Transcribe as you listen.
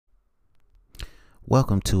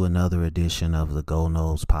Welcome to another edition of the Go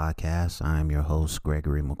Noles podcast. I am your host,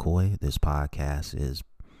 Gregory McCoy. This podcast is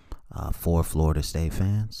for Florida State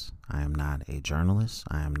fans. I am not a journalist.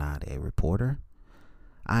 I am not a reporter.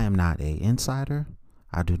 I am not an insider.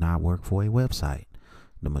 I do not work for a website.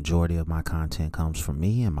 The majority of my content comes from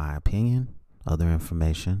me and my opinion. Other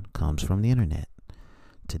information comes from the internet.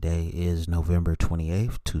 Today is November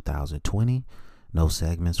 28th, 2020. No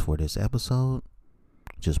segments for this episode.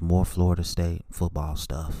 Just more Florida State football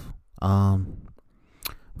stuff.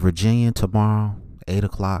 Virginia tomorrow, 8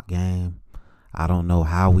 o'clock game. I don't know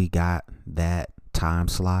how we got that time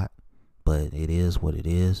slot, but it is what it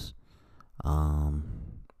is.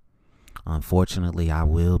 Unfortunately, I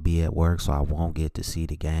will be at work, so I won't get to see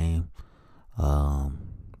the game. I'll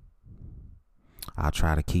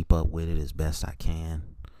try to keep up with it as best I can.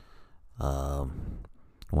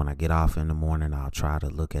 When I get off in the morning, I'll try to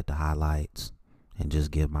look at the highlights and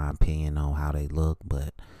just give my opinion on how they look,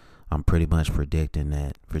 but I'm pretty much predicting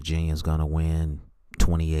that Virginia's going to win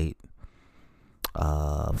 28.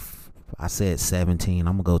 I said 17.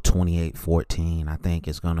 I'm going to go 28-14. I think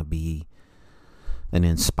it's going to be an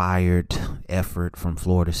inspired effort from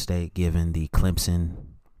Florida State, given the Clemson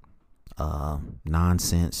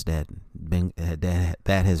nonsense that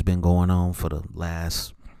has been going on for the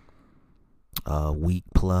last week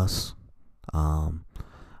plus.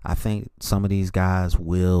 I think some of these guys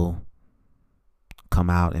will come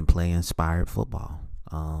out and play inspired football.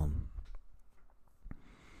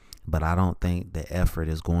 But I don't think the effort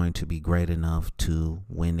is going to be great enough to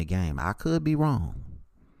win the game. I could be wrong.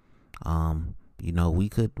 We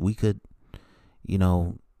could,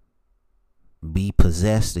 be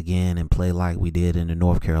possessed again and play like we did in the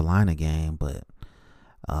North Carolina game, but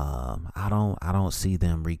I don't see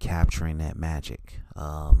them recapturing that magic.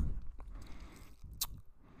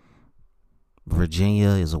 Virginia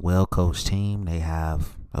is a well-coached team. They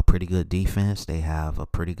have a pretty good defense. They have a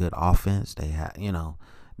pretty good offense. They have,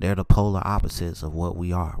 they're the polar opposites of what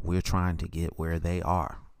we are. We're trying to get where they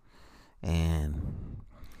are. And,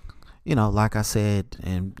 like I said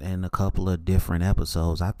in a couple of different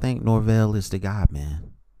episodes, I think Norvell is the guy,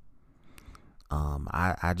 man.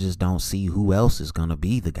 I just don't see who else is going to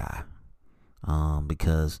be the guy.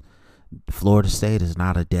 Because Florida State is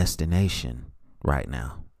not a destination right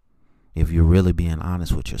now. If you're really being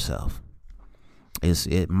honest with yourself,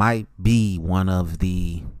 it might be one of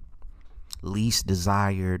the least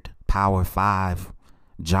desired Power 5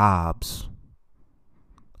 jobs.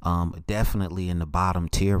 Definitely in the bottom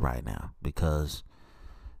tier right now, because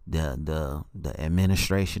the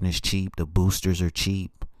administration is cheap, the boosters are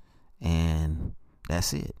cheap, and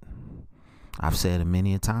that's it. I've said it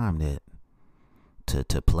many a time that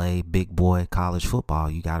to play big boy college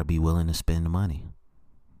football, you got to be willing to spend the money.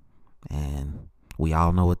 And we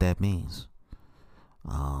all know what that means.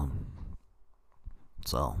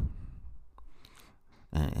 So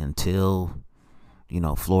until,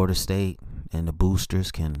 Florida State and the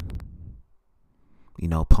boosters can,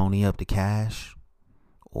 pony up the cash,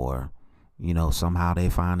 or, somehow they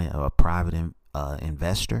find a private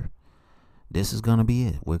investor, this is going to be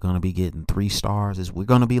it. We're going to be getting 3 stars. We're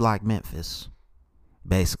going to be like Memphis.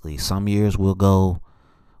 Basically, some years we'll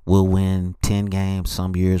win 10 games.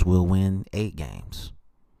 Some years we'll win 8 games.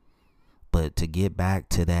 But to get back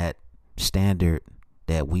to that standard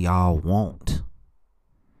that we all want,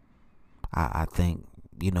 I think,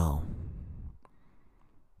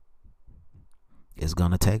 it's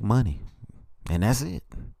going to take money. And that's it.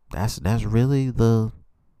 That's really the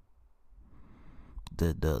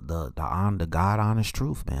God honest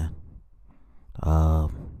truth, man.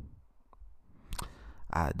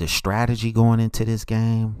 The strategy going into this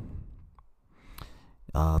game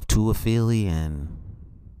of Tua Philly and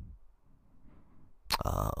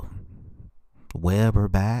Webb are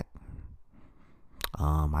back.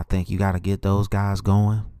 I think you got to get those guys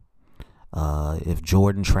going. If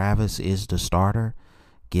Jordan Travis is the starter,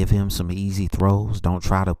 give him some easy throws. Don't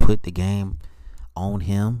try to put the game on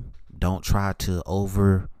him. Don't try to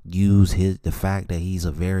overuse the fact that he's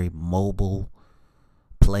a very mobile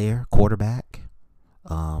quarterback.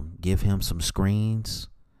 Give him some screens.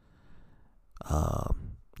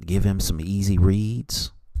 Give him some easy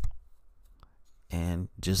reads. And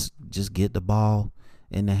just get the ball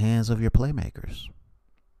in the hands of your playmakers.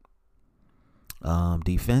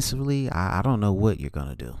 Defensively, I don't know what you're going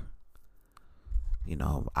to do.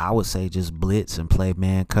 I would say just blitz and play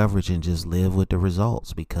man coverage and just live with the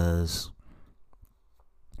results, because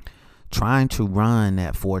trying to run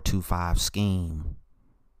that 4-2-5 scheme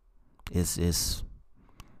it's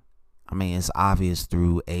obvious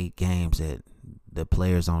through 8 games that the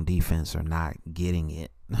players on defense are not getting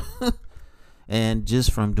it. And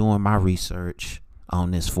just from doing my research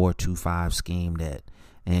on this 4-2-5 scheme that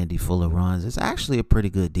Andy Fuller runs, it's actually a pretty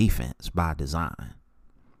good defense by design.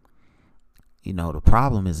 The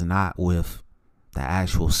problem is not with the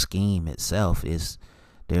actual scheme itself. Is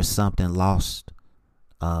there's something lost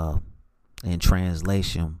in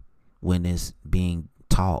translation when it's being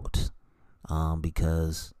taught,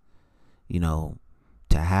 because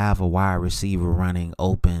to have a wide receiver running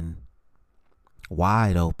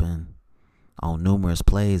wide open on numerous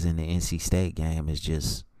plays in the NC State game is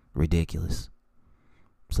just ridiculous.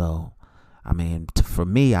 So, for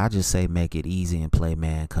me, I just say make it easy and play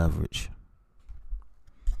man coverage.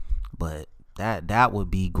 But that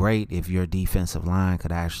would be great if your defensive line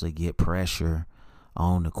could actually get pressure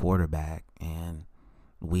on the quarterback, and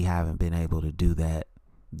we haven't been able to do that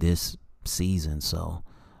this season. So,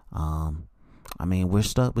 we're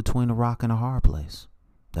stuck between a rock and a hard place.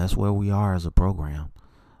 That's where we are as a program.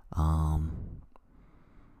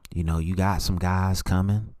 You got some guys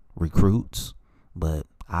coming, recruits, but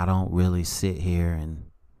I don't really sit here and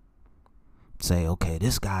say, okay,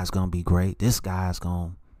 this guy's going to be great, this guy's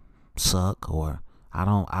going to suck, or I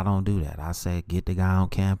don't do that. I say get the guy on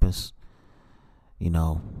campus,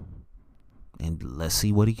 and let's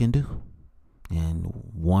see what he can do. And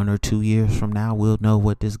 1 or 2 years from now, we'll know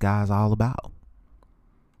what this guy's all about.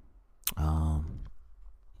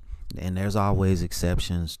 And there's always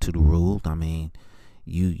exceptions to the rule.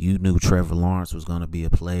 You knew Trevor Lawrence was going to be a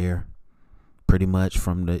player pretty much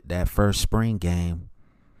from that first spring game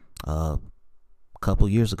a couple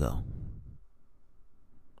years ago.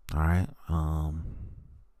 All right.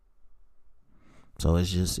 So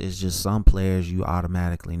it's just some players you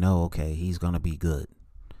automatically know, okay, he's going to be good.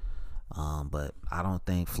 But I don't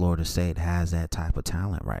think Florida State has that type of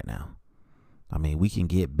talent right now. We can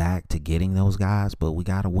get back to getting those guys, but we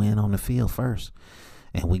got to win on the field first.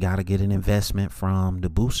 And we got to get an investment from the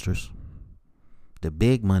boosters, the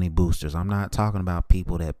big money boosters. I'm not talking about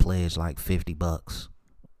people that pledge like $50.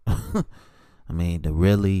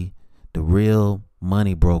 The real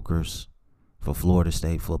money brokers for Florida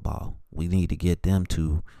State football. We need to get them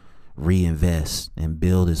to reinvest and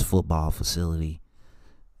build this football facility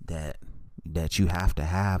that you have to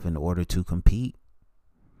have in order to compete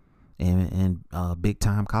in big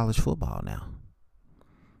time college football now.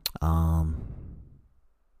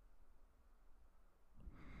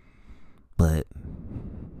 But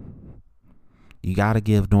you got to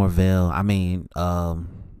give Norvell,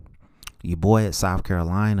 your boy at South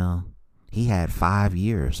Carolina, he had 5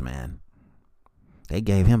 years, man. They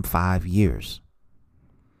gave him 5 years.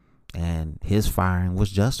 And his firing was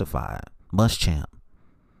justified. Muschamp.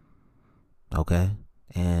 Okay?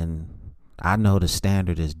 And I know the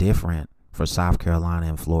standard is different for South Carolina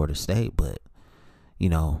and Florida State, but,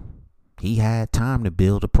 he had time to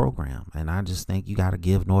build a program. And I just think you got to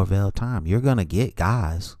give Norvell time. You're going to get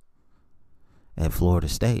guys at Florida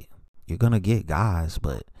State. You're going to get guys,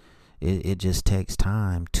 but it just takes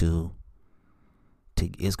time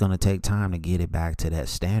it's going to take time to get it back to that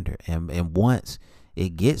standard. And once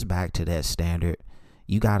it gets back to that standard,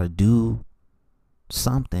 you got to do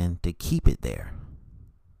something to keep it there.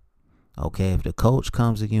 Okay, if the coach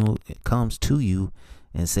comes to you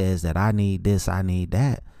and says that I need this, I need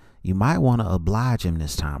that, you might want to oblige him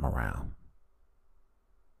this time around.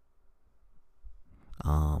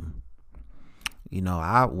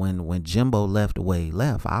 When Jimbo left the way he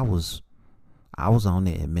left, I was on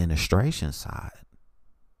the administration side.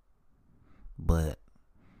 But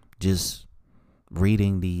just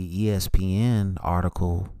reading the ESPN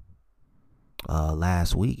article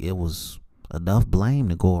last week, it was enough blame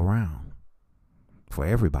to go around for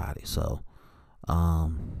everybody. So,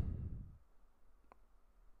 and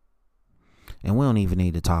we don't even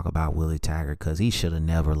need to talk about Willie Taggart because he should have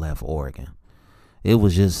never left Oregon. It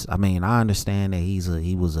was just, I understand that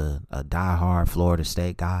he was a diehard Florida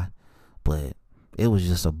State guy, but it was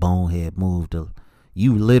just a bonehead move.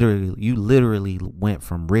 You literally went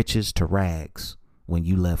from riches to rags when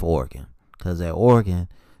you left Oregon, because at Oregon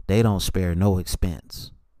they don't spare no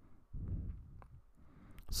expense.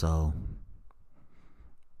 So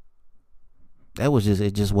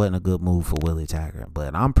it just wasn't a good move for Willie Taggart.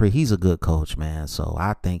 But he's a good coach, man. So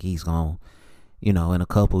I think he's gonna, in a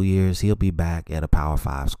couple years he'll be back at a Power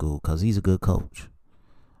 5 school because he's a good coach.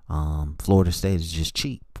 Florida State is just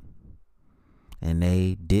cheap, and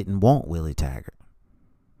they didn't want Willie Taggart.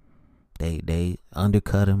 They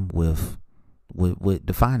undercut him with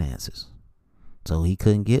the finances, so he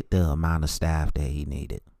couldn't get the amount of staff that he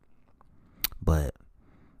needed. But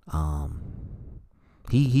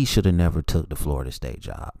he should have never took the Florida State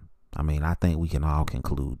job. I think we can all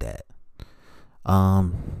conclude that.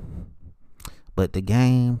 But the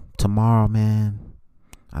game tomorrow, man,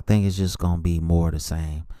 I think it's just going to be more of the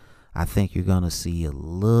same. I think you're going to see a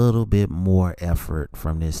little bit more effort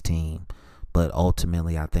from this team. But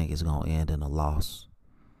ultimately, I think it's going to end in a loss.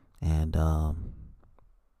 And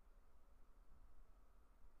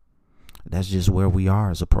that's just where we are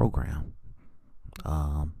as a program.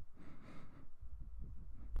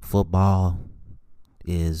 Football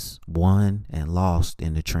is won and lost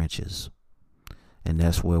in the trenches. And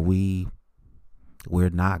that's where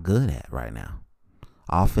we're not good at right now.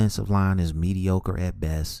 Offensive line is mediocre at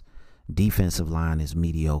best. Defensive line is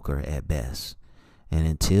mediocre at best. And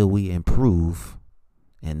until we improve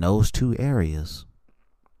in those two areas,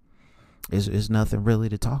 it's nothing really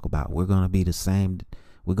to talk about. We're going to be the same.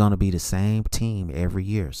 We're going to be the same team every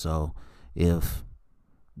year. So if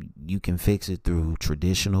you can fix it through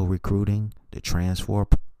traditional recruiting, the transfer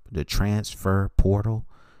portal,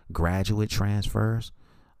 graduate transfers,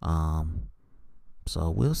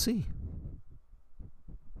 so we'll see.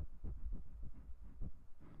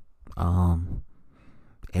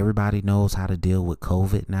 Everybody knows how to deal with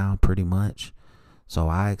COVID now, pretty much. So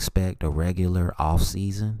I expect a regular off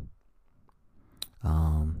season.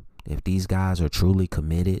 If these guys are truly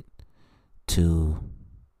committed to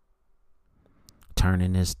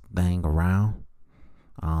turning this thing around,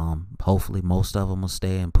 hopefully most of them will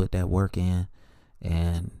stay and put that work in,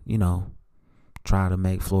 and try to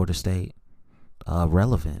make Florida State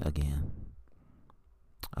relevant again.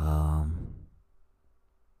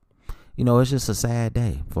 It's just a sad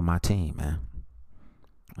day for my team, man.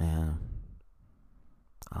 And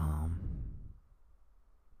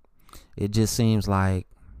it just seems like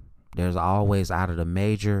there's always, out of the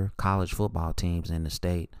major college football teams in the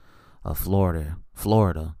state of Florida,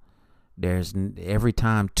 there's every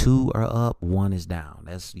time two are up, one is down.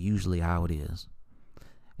 That's usually how it is.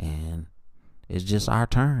 And it's just our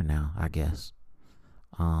turn now, I guess.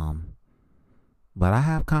 But I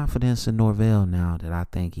have confidence in Norvell now that I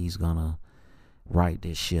think he's going to right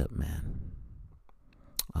this ship, man.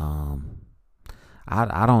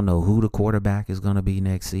 I don't know who the quarterback is going to be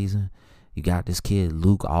next season. You got this kid,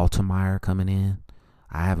 Luke Altemeyer, coming in.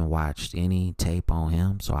 I haven't watched any tape on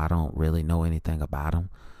him, so I don't really know anything about him.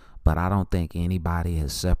 But I don't think anybody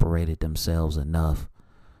has separated themselves enough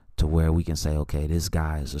to where we can say, okay, this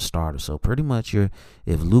guy is a starter. So pretty much if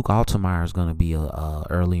Luke Altemeyer is going to be a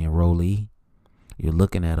early enrollee, you're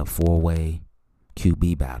looking at a 4-way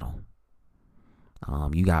QB battle.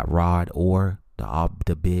 You got Rod Orr,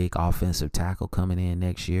 the big offensive tackle, coming in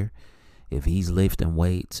next year. If he's lifting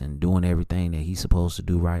weights and doing everything that he's supposed to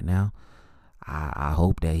do right now, I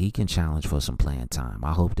hope that he can challenge for some playing time.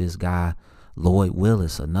 I hope this guy, Lloyd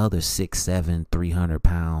Willis, another 6'7",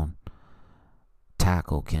 300-pound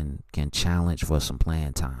tackle, can challenge for some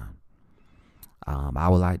playing time. I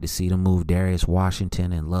would like to see them move Darius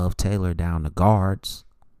Washington and Love Taylor down to guards.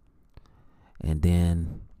 And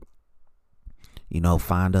then,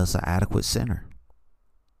 find us an adequate center.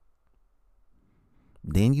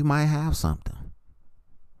 Then you might have something.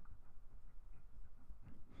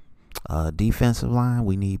 Defensive line,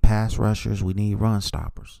 we need pass rushers. We need run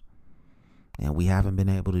stoppers. And we haven't been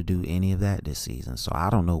able to do any of that this season. So I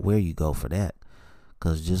don't know where you go for that.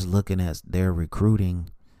 Because just looking at their recruiting,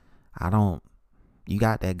 you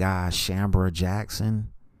got that guy, Shambra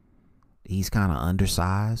Jackson. He's kind of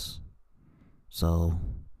undersized. So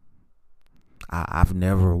I've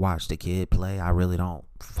never watched a kid play. I really don't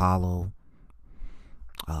follow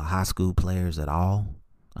high school players at all,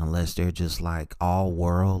 unless they're just like all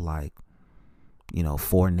world, like,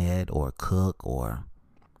 Fournette or Cook or,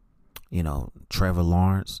 Trevor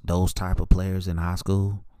Lawrence, those type of players in high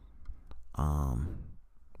school.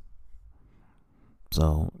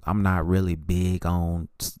 So I'm not really big on,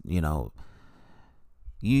 out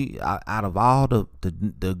of all the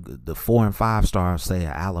 4 and 5 stars, say,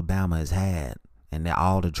 Alabama has had, and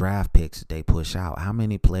all the draft picks that they push out, how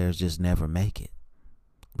many players just never make it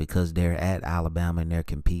because they're at Alabama and they're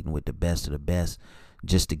competing with the best of the best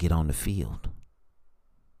just to get on the field?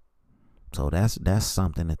 So that's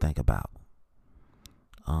something to think about.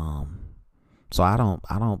 So I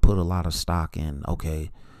don't put a lot of stock in, okay,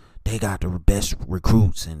 they got the best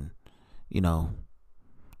recruits, and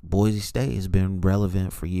Boise State has been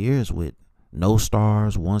relevant for years with no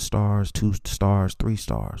stars, 1 stars, 2 stars, 3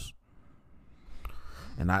 stars.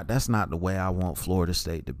 And that's not the way I want Florida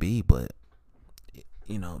State to be, but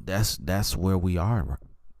that's where we are.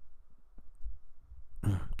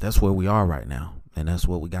 That's where we are right now, and that's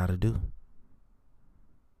what we got to do.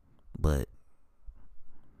 But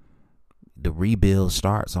the rebuild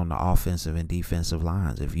starts on the offensive and defensive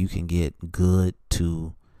lines. If you can get good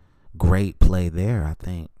to great play there, I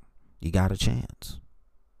think you got a chance.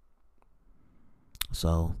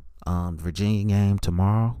 So, Virginia game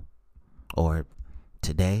tomorrow, or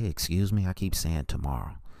today, excuse me. I keep saying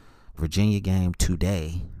tomorrow. Virginia game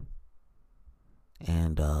today.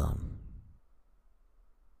 And,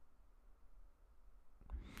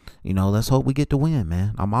 let's hope we get the win,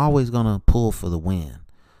 man. I'm always going to pull for the win.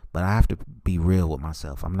 But I have to be real with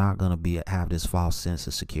myself. I'm not going to have this false sense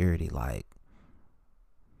of security like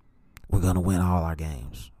we're going to win all our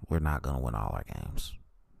games. We're not going to win all our games.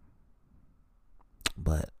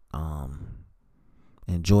 But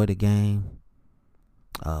enjoy the game.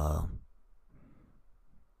 I'll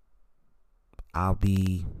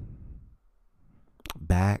be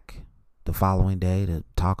back the following day to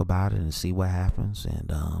talk about it and see what happens.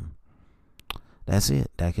 And that's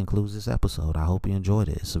it. That concludes this episode. I hope you enjoyed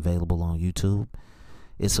it. It's available on YouTube.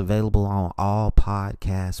 It's available on all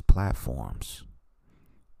podcast platforms.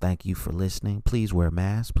 Thank you for listening. Please wear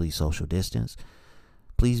masks. Please social distance.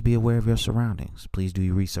 Please be aware of your surroundings. Please do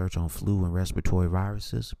your research on flu and respiratory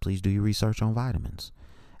viruses. Please do your research on vitamins.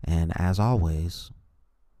 And as always,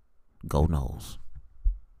 go Noles.